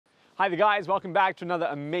Hi there guys, welcome back to another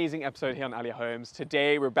amazing episode here on Alia Homes.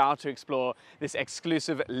 Today we're about to explore this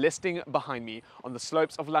exclusive listing behind me on the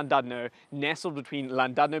slopes of Llandudno, nestled between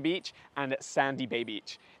Llandudno Beach and Sandy Bay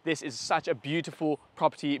Beach. This is such a beautiful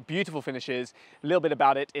property, beautiful finishes. A little bit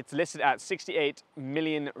about it, it's listed at 68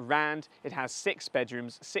 million rand. It has 6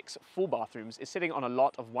 bedrooms, 6 full bathrooms. It's sitting on a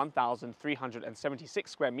lot of 1,376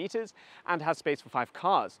 square meters and has space for 5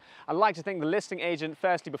 cars. I'd like to thank the listing agent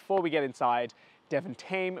firstly before we get inside, Devon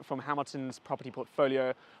Tame from Hamilton's property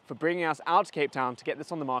portfolio, for bringing us out to Cape Town to get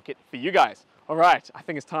this on the market for you guys. All right, I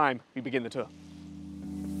think it's time we begin the tour.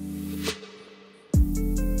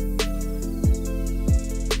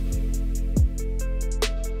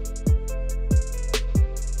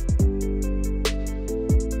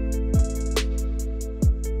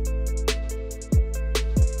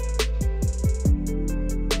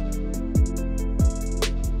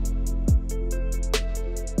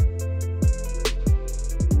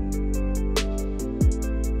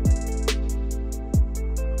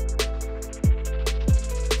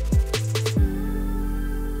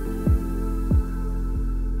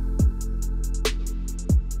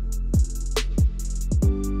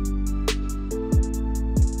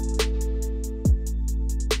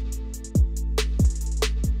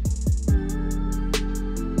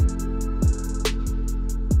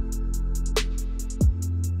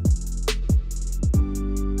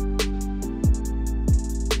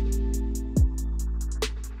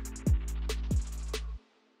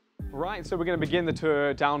 Right, so we're going to begin the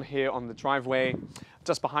tour down here on the driveway.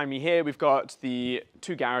 Just behind me here, we've got the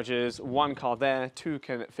 2 garages, 1 car there, 2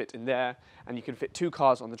 can fit in there, and you can fit 2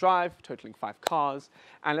 cars on the drive, totaling 5 cars.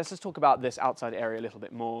 And let's just talk about this outside area a little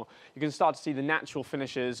bit more. You can start to see the natural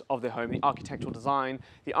finishes of the home, the architectural design.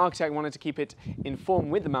 The architect wanted to keep it in form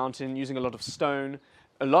with the mountain, using a lot of stone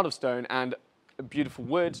and beautiful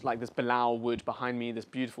wood, like this Bilal wood behind me, this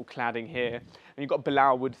beautiful cladding here. And you've got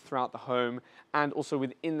Bilal wood throughout the home, and also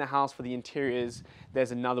within the house for the interiors, there's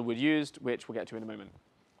another wood used, which we'll get to in a moment.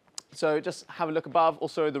 So just have a look above.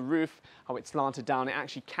 Also the roof, how it's slanted down. It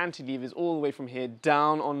actually cantilevers all the way from here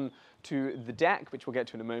down onto the deck, which we'll get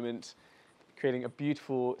to in a moment, creating a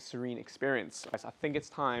beautiful, serene experience. So I think it's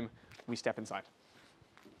time we step inside.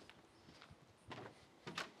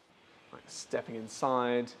 Right, stepping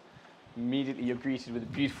inside. Immediately you're greeted with a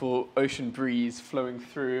beautiful ocean breeze flowing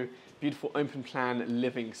through, beautiful open plan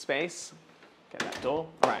living space. Get that door.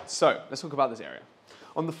 All right, so let's talk about this area.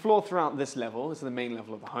 On the floor throughout this level, this is the main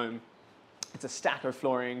level of the home, it's a stucco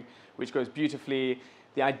flooring which goes beautifully.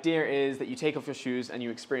 The idea is that you take off your shoes and you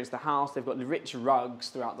experience the house. They've got rich rugs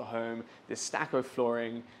throughout the home, this stucco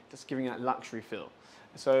flooring, just giving that luxury feel.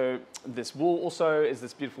 So this wall also is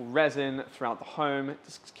this beautiful resin throughout the home,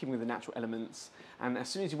 just keeping with the natural elements. And as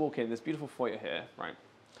soon as you walk in, this beautiful foyer here, right,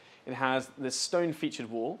 it has this stone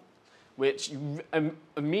featured wall, which you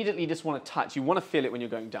immediately just want to touch. You want to feel it when you're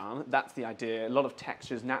going down. That's the idea. A lot of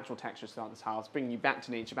textures, natural textures throughout this house, bringing you back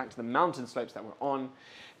to nature, back to the mountain slopes that we're on.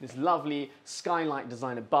 This lovely skylight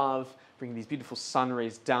design above, bringing these beautiful sun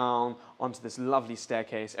rays down onto this lovely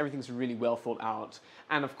staircase. Everything's really well thought out.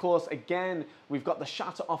 And of course, again, we've got the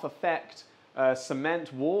shutter off effect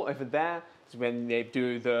cement wall over there. So when they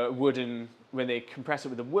do the wooden, when they compress it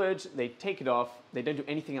with the wood, they take it off. They don't do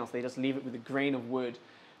anything else. They just leave it with a grain of wood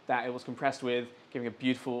that it was compressed with, giving a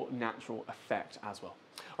beautiful natural effect as well.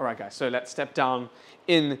 All right, guys, so let's step down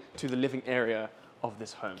into the living area of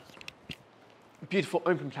this home. Beautiful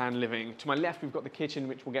open plan living. To my left, we've got the kitchen,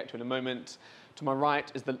 which we'll get to in a moment. To my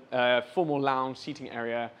right is the formal lounge seating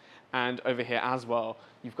area. And over here as well,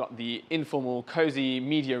 you've got the informal, cozy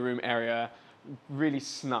media room area, really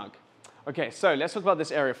snug. Okay, so let's talk about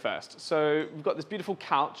this area first. So we've got this beautiful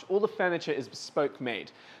couch. All the furniture is bespoke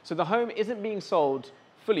made. So the home isn't being sold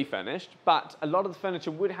fully furnished, but a lot of the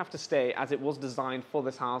furniture would have to stay as it was designed for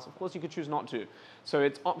this house. Of course, you could choose not to. So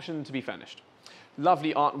it's option to be furnished.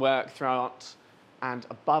 Lovely artwork throughout. And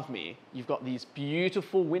above me, you've got these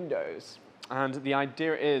beautiful windows. And the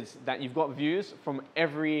idea is that you've got views from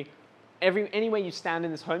anywhere you stand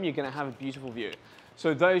in this home, you're going to have a beautiful view.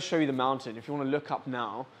 So those show you the mountain. If you want to look up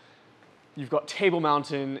now, you've got Table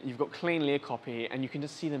Mountain, you've got Klein Leerkoppie, and you can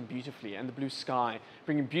just see them beautifully, and the blue sky,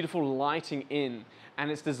 bringing beautiful lighting in.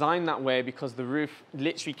 And it's designed that way because the roof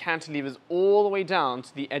literally cantilevers all the way down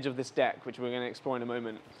to the edge of this deck, which we're going to explore in a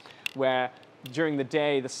moment, where during the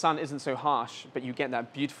day the sun isn't so harsh, but you get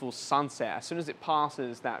that beautiful sunset. As soon as it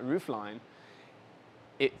passes that roof line,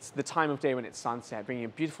 it's the time of day when it's sunset, bringing a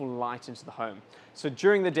beautiful light into the home. So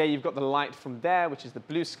during the day, you've got the light from there, which is the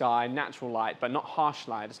blue sky, natural light, but not harsh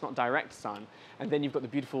light. It's not direct sun. And then you've got the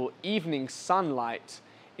beautiful evening sunlight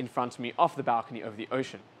in front of me off the balcony over the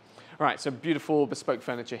ocean. All right, so beautiful bespoke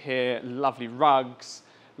furniture here, lovely rugs,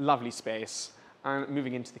 lovely space. And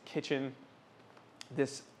moving into the kitchen,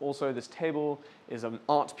 this table is an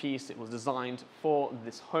art piece. It was designed for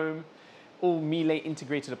this home. All Miele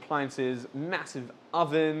integrated appliances, massive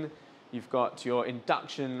oven. You've got your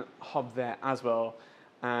induction hob there as well.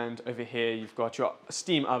 And over here, you've got your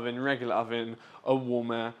steam oven, regular oven, a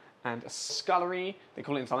warmer, and a scullery. They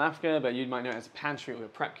call it in South Africa, but you might know it as a pantry or a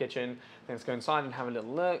prep kitchen. Then let's go inside and have a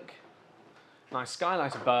little look. Nice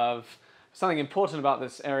skylight above. Something important about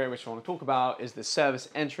this area which I want to talk about is the service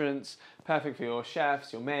entrance. Perfect for your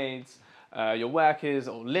chefs, your maids, your workers,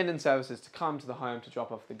 or linen services to come to the home to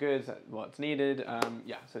drop off the goods, what's needed.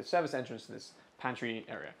 Yeah, so service entrance to this pantry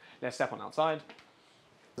area. Let's step on outside.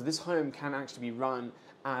 So this home can actually be run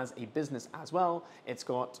as a business as well.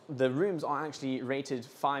 The rooms are actually rated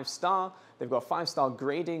 5-star. They've got 5-star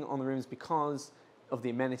grading on the rooms because of the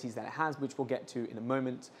amenities that it has, which we'll get to in a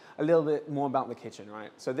moment. A little bit more about the kitchen, right?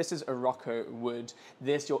 So this is Morocco wood.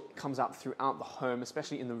 This comes out throughout the home,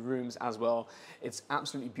 especially in the rooms as well. It's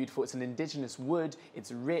absolutely beautiful. It's an indigenous wood.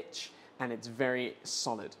 It's rich and it's very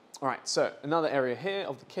solid. All right, so another area here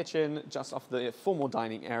of the kitchen, just off the formal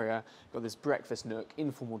dining area. Got this breakfast nook,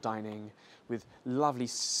 informal dining with lovely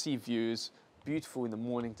sea views. Beautiful in the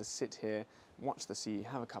morning to sit here, watch the sea,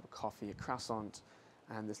 have a cup of coffee, a croissant,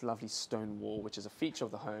 and this lovely stone wall, which is a feature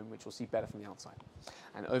of the home, which we'll see better from the outside.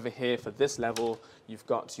 And over here for this level, you've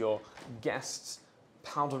got your guests'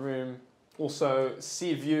 powder room, also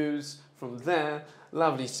sea views from there,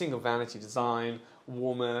 lovely single vanity design,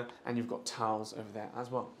 warmer, and you've got towels over there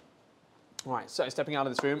as well. All right, so stepping out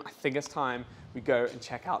of this room, I think it's time we go and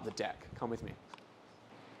check out the deck. Come with me.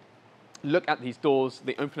 Look at these doors.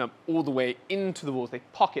 They open up all the way into the walls. They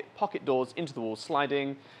pocket doors into the walls,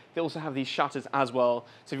 sliding. They also have these shutters as well.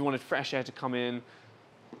 So if you wanted fresh air to come in,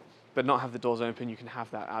 but not have the doors open, you can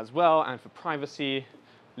have that as well. And for privacy,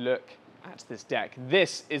 look at this deck.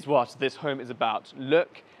 This is what this home is about.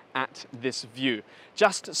 Look at this view.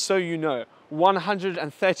 Just so you know,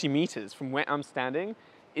 130 meters from where I'm standing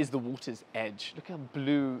is the water's edge. Look how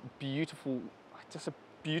blue, beautiful, just a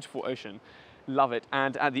beautiful ocean. Love it.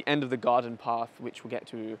 And at the end of the garden path, which we'll get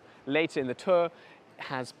to later in the tour,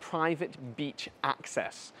 has private beach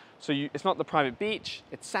access. So it's not the private beach,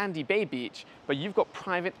 it's Sandy Bay Beach, but you've got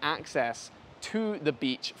private access to the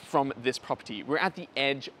beach from this property. We're at the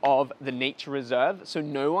edge of the nature reserve, so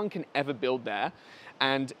no one can ever build there.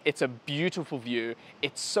 And it's a beautiful view.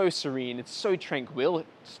 It's so serene, it's so tranquil.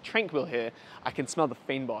 It's tranquil here. I can smell the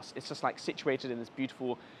fynbos. It's just like situated in this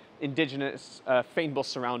beautiful indigenous fynbos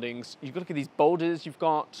surroundings. You've got to look at these boulders, you've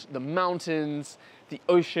got the mountains, the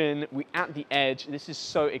ocean. We're at the edge. This is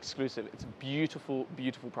so exclusive. It's a beautiful,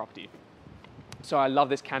 beautiful property. So I love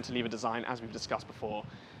this cantilever design, as we've discussed before.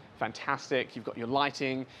 Fantastic. You've got your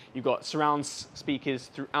lighting, you've got surround speakers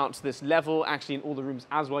throughout this level. Actually, in all the rooms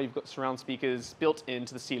as well, you've got surround speakers built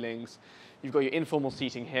into the ceilings. You've got your informal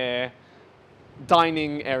seating here,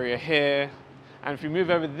 dining area here. And if we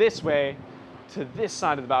move over this way to this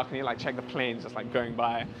side of the balcony, like check the planes, just like going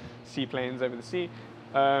by, seaplanes over the sea.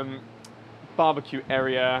 Barbecue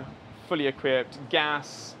area, fully equipped,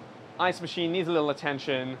 gas, ice machine needs a little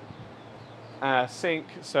attention. Sink,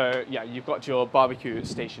 so yeah, you've got your barbecue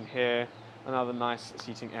station here, another nice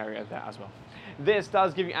seating area there as well. This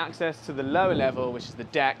does give you access to the lower level, which is the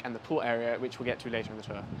deck and the pool area, which we'll get to later in the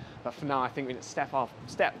tour. But for now, I think we need to step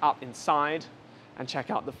up inside and check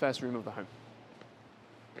out the first room of the home.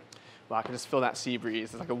 Well, I can just feel that sea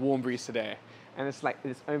breeze. It's like a warm breeze today. And it's like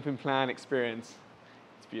this open plan experience.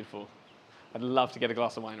 It's beautiful. I'd love to get a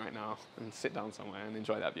glass of wine right now and sit down somewhere and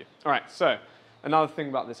enjoy that view. All right, so another thing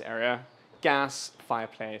about this area, gas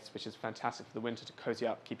fireplace, which is fantastic for the winter to cozy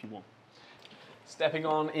up, keep you warm. Stepping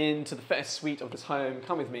on into the first suite of this home,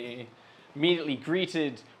 come with me. Immediately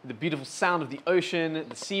greeted with the beautiful sound of the ocean,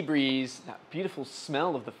 the sea breeze, that beautiful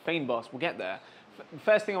smell of the fynbos. We'll get there. The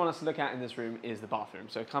first thing I want us to look at in this room is the bathroom.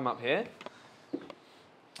 So come up here.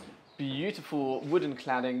 Beautiful wooden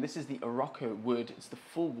cladding. This is the Morocco wood. It's the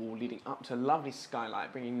full wall leading up to a lovely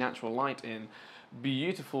skylight, bringing natural light in.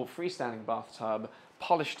 Beautiful freestanding bathtub,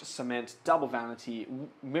 polished cement, double vanity,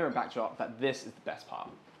 mirror backdrop, but this is the best part.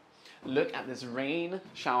 Look at this rain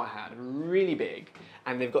shower head, really big,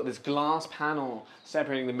 and they've got this glass panel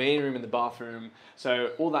separating the main room and the bathroom, so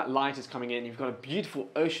all that light is coming in. You've got a beautiful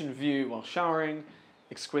ocean view while showering,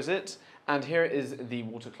 exquisite, and here is the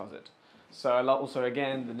water closet. So I love also,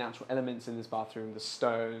 again, the natural elements in this bathroom, the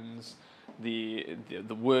stones, the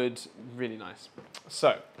wood, really nice.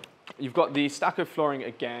 So you've got the stucco flooring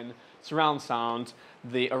again, surround sound.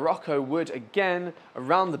 The Morocco wood again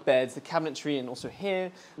around the beds, the cabinetry, and also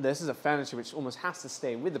here. This is a furniture which almost has to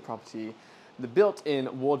stay with the property. The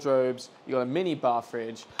built-in wardrobes, you've got a mini bar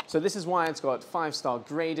fridge. So this is why it's got 5-star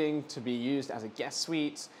grading to be used as a guest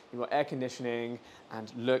suite. You've got air conditioning,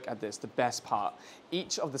 and look at this, the best part.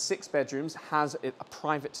 Each of the 6 bedrooms has a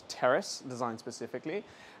private terrace designed specifically.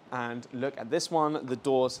 And look at this one, the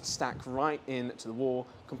doors stack right into the wall,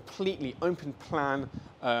 completely open plan,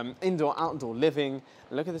 indoor, outdoor living.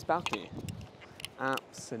 Look at this balcony.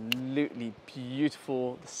 Absolutely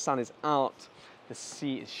beautiful. The sun is out, the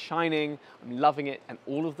sea is shining. I'm loving it, and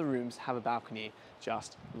all of the rooms have a balcony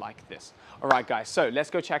just like this. All right, guys, so let's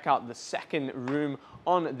go check out the second room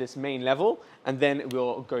on this main level, and then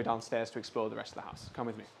we'll go downstairs to explore the rest of the house. Come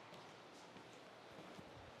with me.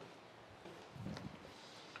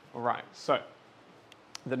 All right, so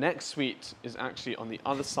the next suite is actually on the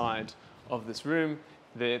other side of this room.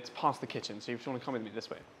 It's past the kitchen, so if you want to come with me this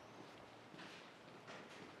way.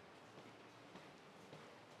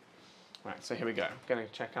 All right, so here we go. I'm going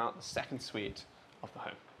to check out the second suite of the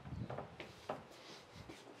home.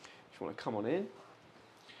 If you want to come on in.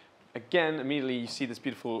 Again, immediately you see this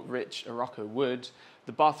beautiful, rich Morocco wood.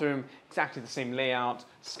 The bathroom, exactly the same layout,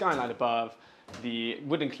 skylight above, the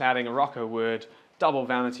wooden cladding, Morocco wood, double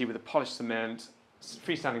vanity with a polished cement,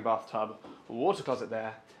 freestanding bathtub, a water closet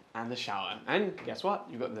there, and the shower. And guess what?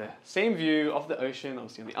 You've got the same view of the ocean,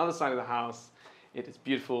 obviously on the other side of the house. It is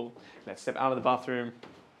beautiful. Let's step out of the bathroom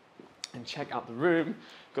and check out the room.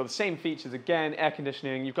 You've got the same features again, air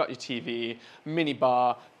conditioning, you've got your TV, mini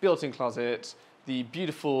bar, built-in closet, the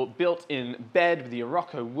beautiful built-in bed with the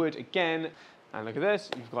Morocco wood again. And look at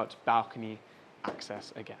this, you've got balcony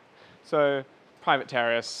access again. So private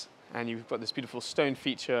terrace, and you've got this beautiful stone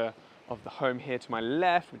feature of the home here to my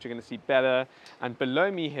left, which you're going to see better. And below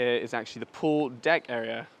me here is actually the pool deck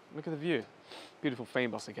area. Look at the view. Beautiful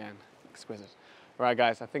fynbos again. Exquisite. All right,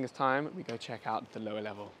 guys, I think it's time we go check out the lower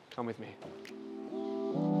level. Come with me.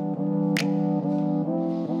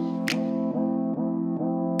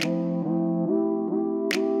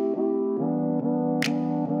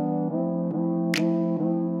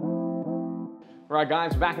 All right,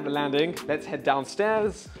 guys, we're back at the landing. Let's head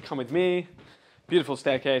downstairs. Come with me. Beautiful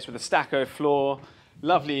staircase with a stucco floor.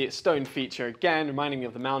 Lovely stone feature again, reminding me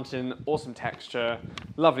of the mountain. Awesome texture.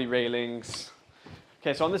 Lovely railings.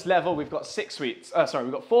 Okay, so on this level, we've got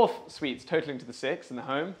we've got 4 suites totaling to the 6 in the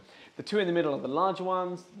home. The 2 in the middle are the larger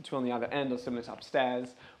ones. The 2 on the other end are similar to upstairs.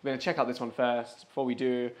 We're going to check out this one first. Before we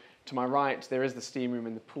do, to my right, there is the steam room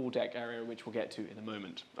and the pool deck area, which we'll get to in a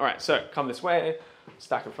moment. All right, so come this way.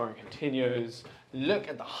 Stack of flooring continues. Look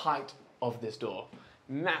at the height of this door.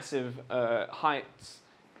 Massive heights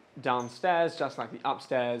downstairs, just like the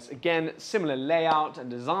upstairs. Again, similar layout and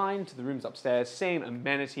design to the rooms upstairs. Same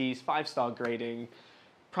amenities, 5-star grading,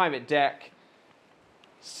 private deck,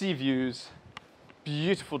 sea views.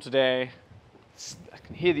 Beautiful today. I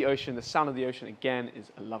can hear the ocean. The sound of the ocean again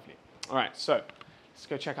is lovely. All right, so let's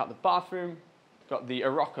go check out the bathroom. Got the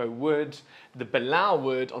Morocco wood, the Bilal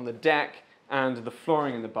wood on the deck, and the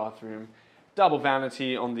flooring in the bathroom. Double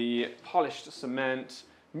vanity on the polished cement,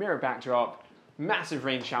 mirror backdrop, massive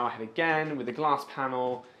rain shower head again with a glass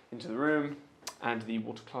panel into the room, and the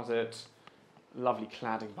water closet, lovely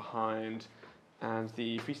cladding behind, and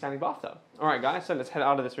the freestanding bathtub. All right, guys, so let's head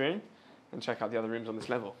out of this room and check out the other rooms on this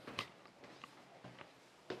level.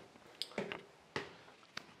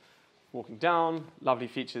 Walking down, lovely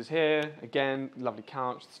features here. Again, lovely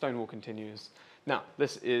couch, the stone wall continues. Now,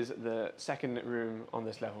 this is the second room on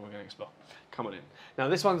this level we're going to explore. Come on in. Now,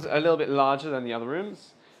 this one's a little bit larger than the other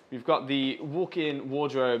rooms. We've got the walk-in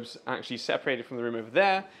wardrobes actually separated from the room over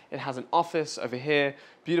there. It has an office over here.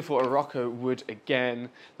 Beautiful Morocco wood again.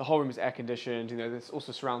 The whole room is air-conditioned. You know, there's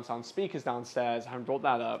also surround sound speakers downstairs. I haven't brought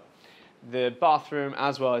that up. The bathroom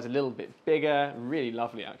as well is a little bit bigger. Really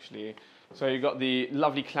lovely, actually. So you've got the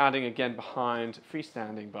lovely cladding again behind,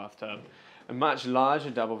 freestanding bathtub. A much larger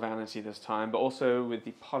double vanity this time, but also with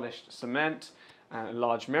the polished cement and a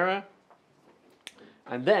large mirror.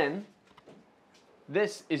 And then,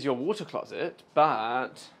 this is your water closet,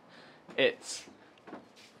 but it's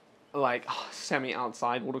like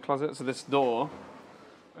semi-outside water closet. So this door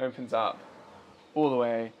opens up all the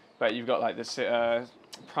way, but you've got like this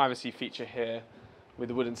privacy feature here with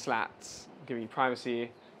the wooden slats giving you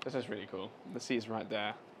privacy. This is really cool. The sea is right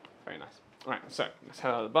there. Very nice. All right, so let's head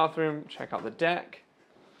out of the bathroom, check out the deck.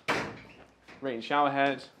 Rain shower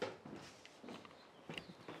head.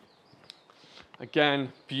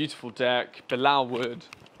 Again, beautiful deck, Bilal wood.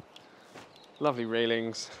 Lovely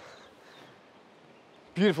railings.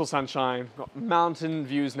 Beautiful sunshine. Got mountain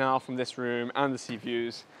views now from this room and the sea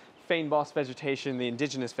views. fynbos vegetation, the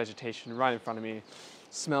indigenous vegetation right in front of me.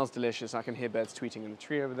 Smells delicious. I can hear birds tweeting in the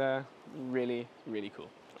tree over there. Really, really cool.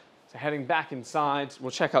 So heading back inside,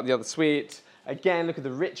 we'll check out the other suite. Again, look at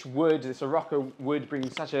the rich wood. This Morocco wood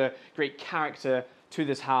brings such a great character to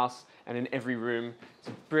this house and in every room. It's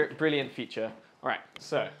a brilliant feature. All right,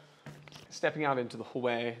 so stepping out into the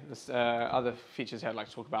hallway, there's other features here I'd like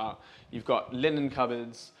to talk about. You've got linen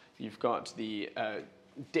cupboards, you've got the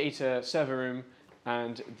data server room,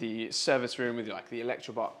 and the service room with like the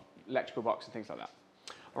electrical box and things like that.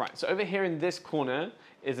 All right, so over here in this corner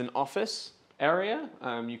is an office area.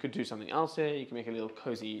 You could do something else here. You can make a little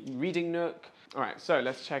cozy reading nook. All right, so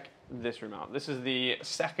let's check this room out. This is the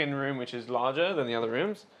second room, which is larger than the other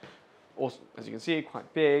rooms. Also, as you can see,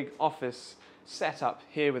 quite big office setup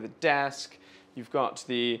here with a desk. You've got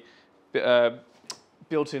the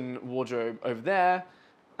built-in wardrobe over there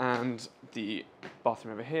and the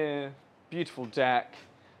bathroom over here. Beautiful deck.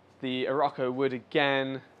 The Morocco wood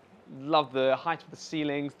again. Love the height of the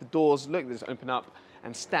ceilings. The doors, look, they just open up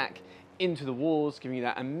and stack into the walls, giving you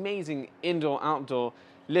that amazing indoor-outdoor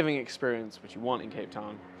living experience which you want in Cape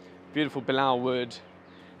Town. Beautiful Bilal wood.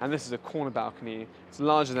 And this is a corner balcony. It's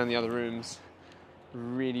larger than the other rooms.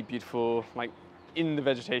 Really beautiful, like in the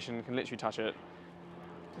vegetation, you can literally touch it.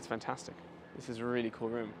 It's fantastic. This is a really cool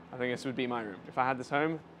room. I think this would be my room. If I had this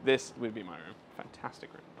home, this would be my room.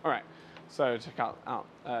 Fantastic room. All right, so check out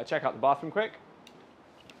the bathroom quick.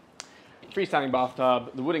 Freestanding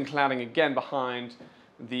bathtub, the wooden cladding again behind,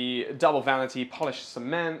 the double vanity, polished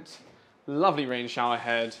cement, lovely rain shower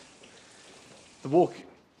head, the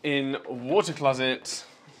walk-in water closet,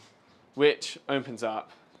 which opens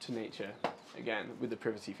up to nature, again, with the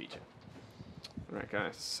privacy feature. All right,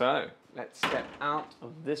 guys, so let's step out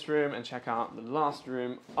of this room and check out the last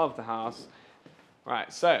room of the house. All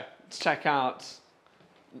right, so let's check out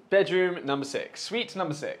bedroom number 6, suite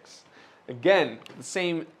number 6. Again, the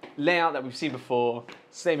same layout that we've seen before,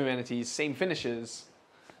 same amenities, same finishes.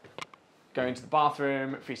 Go into the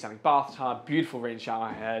bathroom, freestanding bathtub, beautiful rain shower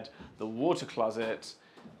head, the water closet,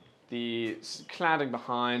 the cladding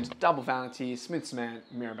behind, double vanity, smooth cement,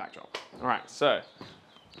 mirror backdrop. All right, so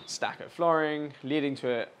stucco flooring, leading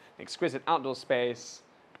to an exquisite outdoor space.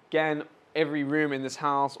 Again, every room in this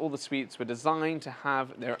house, all the suites were designed to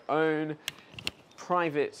have their own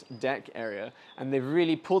private deck area, and they've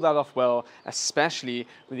really pulled that off well, especially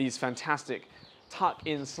with these fantastic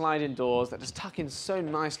tuck-in, slide-in doors that just tuck in so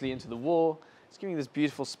nicely into the wall. It's giving you this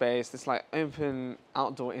beautiful space, this like open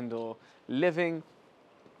outdoor, indoor living.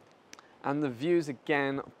 And the views,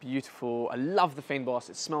 again, beautiful. I love the fynbos.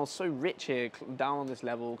 It smells so rich here, down on this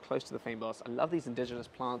level, close to the fynbos. I love these indigenous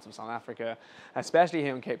plants of South Africa, especially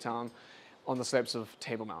here in Cape Town, on the slopes of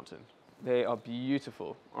Table Mountain. They are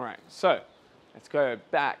beautiful. All right, so let's go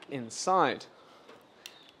back inside.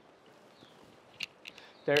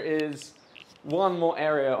 There is one more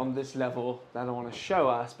area on this level that I want to show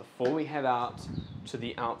us before we head out to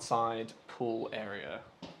the outside pool area.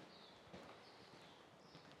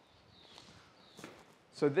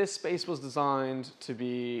 So this space was designed to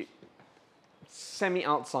be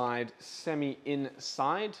semi-outside,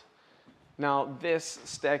 semi-inside. Now this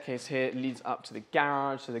staircase here leads up to the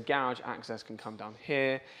garage, so the garage access can come down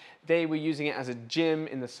here. They were using it as a gym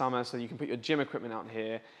in the summer, so you can put your gym equipment out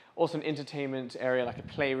here. Also an entertainment area like a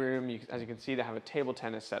playroom. As you can see, they have a table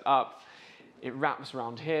tennis set up. It wraps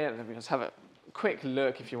around here. Let me just have a quick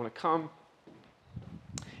look if you want to come.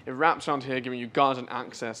 It wraps around here, giving you garden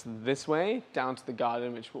access this way, down to the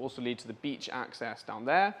garden, which will also lead to the beach access down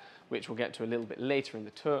there, which we'll get to a little bit later in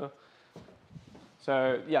the tour.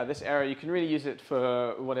 So yeah, this area, you can really use it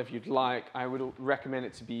for whatever you'd like. I would recommend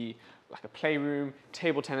it to be like a playroom.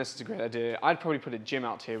 Table tennis is a great idea. I'd probably put a gym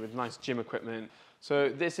out here with nice gym equipment. So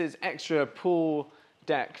this is extra pool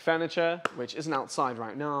deck furniture, which isn't outside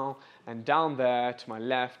right now. And down there to my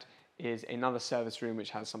left is another service room, which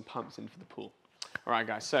has some pumps in for the pool. All right,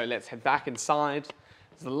 guys, so let's head back inside.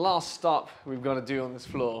 It's the last stop we've got to do on this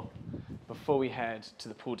floor before we head to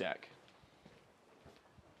the pool deck.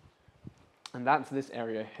 And that's this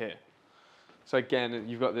area here. So again,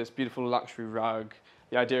 you've got this beautiful luxury rug.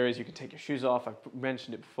 The idea is you can take your shoes off, I've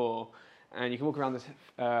mentioned it before, and you can walk around this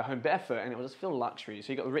home barefoot and it will just feel luxury.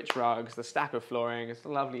 So you've got the rich rugs, the stucco flooring, it's a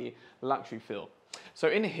lovely luxury feel. So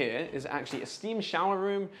in here is actually a steam shower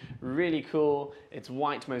room, really cool. It's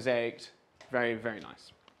white mosaiced, very, very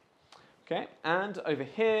nice. Okay, and over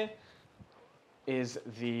here is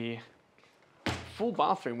the full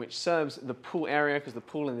bathroom, which serves the pool area, because the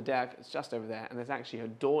pool and the deck is just over there, and there's actually a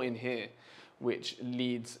door in here which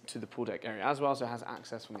leads to the pool deck area as well, so it has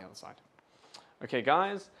access from the other side. Okay,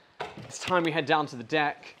 guys, it's time we head down to the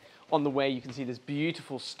deck. On the way, you can see this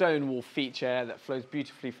beautiful stone wall feature that flows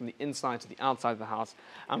beautifully from the inside to the outside of the house.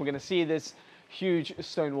 And we're going to see this huge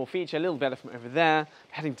stone wall feature a little better from over there.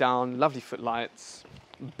 Heading down, lovely footlights,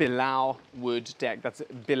 bilao wood deck. That's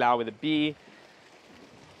bilao with a B.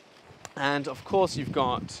 And of course, you've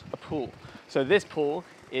got a pool. So this pool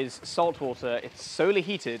is salt water. It's solar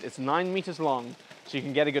heated. It's 9 meters long, so you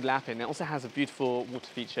can get a good lap in. It also has a beautiful water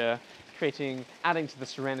feature, adding to the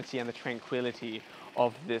serenity and the tranquility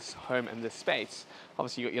of this home and this space.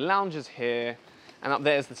 Obviously, you've got your lounges here, and up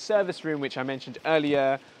there is the service room, which I mentioned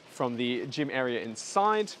earlier, from the gym area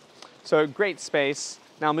inside. So great space.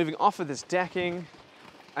 Now moving off of this decking,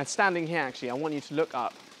 and standing here actually, I want you to look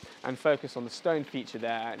up and focus on the stone feature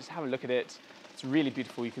there. Just have a look at it. It's really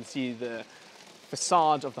beautiful. You can see the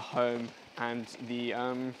facade of the home and the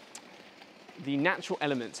natural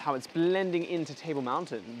elements, how it's blending into Table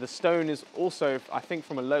Mountain. The stone is also, I think,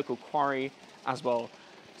 from a local quarry as well.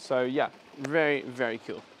 So yeah, very, very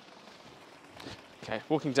cool. Okay,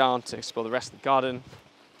 walking down to explore the rest of the garden.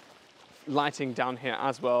 Lighting down here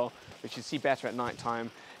as well, which you see better at night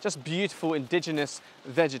time. Just beautiful indigenous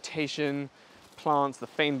vegetation, plants, the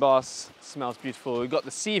fynbos, smells beautiful. We've got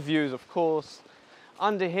the sea views, of course.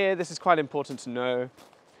 Under here, this is quite important to know,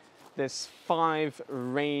 there's 5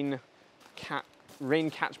 rain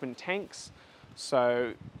catchment tanks.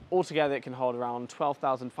 So altogether it can hold around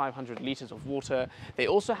 12,500 liters of water. They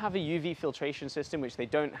also have a UV filtration system, which they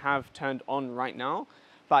don't have turned on right now,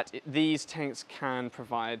 but these tanks can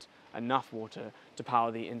provide enough water to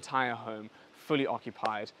power the entire home, fully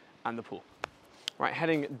occupied, and the pool. Right,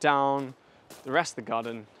 heading down the rest of the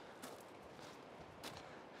garden,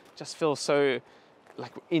 just feels so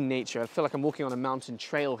like in nature. I feel like I'm walking on a mountain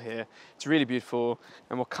trail here. It's really beautiful.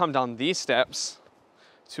 And we'll come down these steps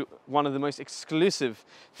to one of the most exclusive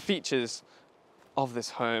features of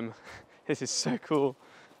this home. This is so cool.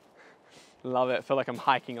 Love it. I feel like I'm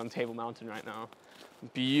hiking on Table Mountain right now.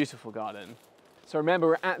 Beautiful garden. So remember,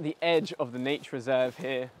 we're at the edge of the nature reserve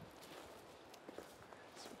here.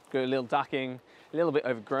 Let's go a little ducking, a little bit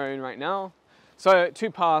overgrown right now. So 2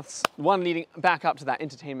 paths, one leading back up to that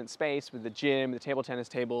entertainment space with the gym, the table tennis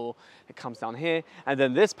table. It comes down here. And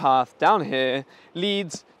then this path down here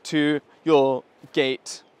leads to your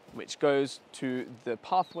gate, which goes to the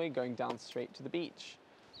pathway going down straight to the beach.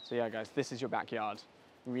 So yeah, guys, this is your backyard.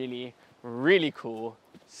 Really, really cool.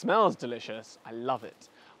 Smells delicious. I love it.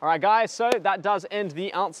 All right, guys, so that does end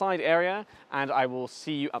the outside area, and I will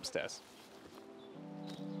see you upstairs.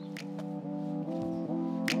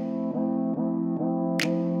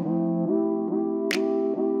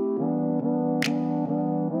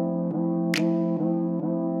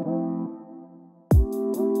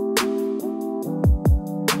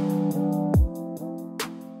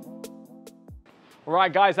 All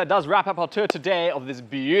right, guys, that does wrap up our tour today of this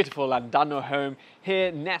beautiful Llandudno home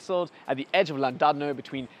here nestled at the edge of Llandudno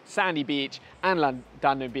between Sandy Beach and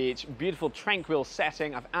Llandudno Beach. Beautiful, tranquil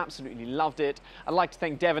setting. I've absolutely loved it. I'd like to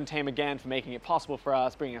thank Devon Tame again for making it possible for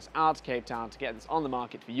us, bringing us out to Cape Town to get this on the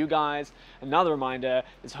market for you guys. Another reminder,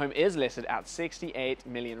 this home is listed at 68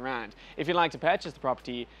 million rand. If you'd like to purchase the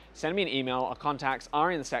property, send me an email. Our contacts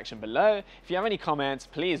are in the section below. If you have any comments,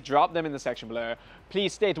 please drop them in the section below.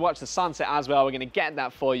 Please stay to watch the sunset as well. We're going to get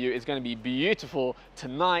that for you. It's going to be beautiful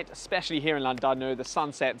tonight, especially here in Llandudno. The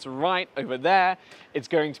sunset's right over there. It's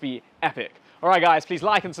going to be epic. All right, guys, please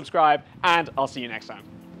like and subscribe, and I'll see you next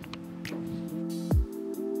time.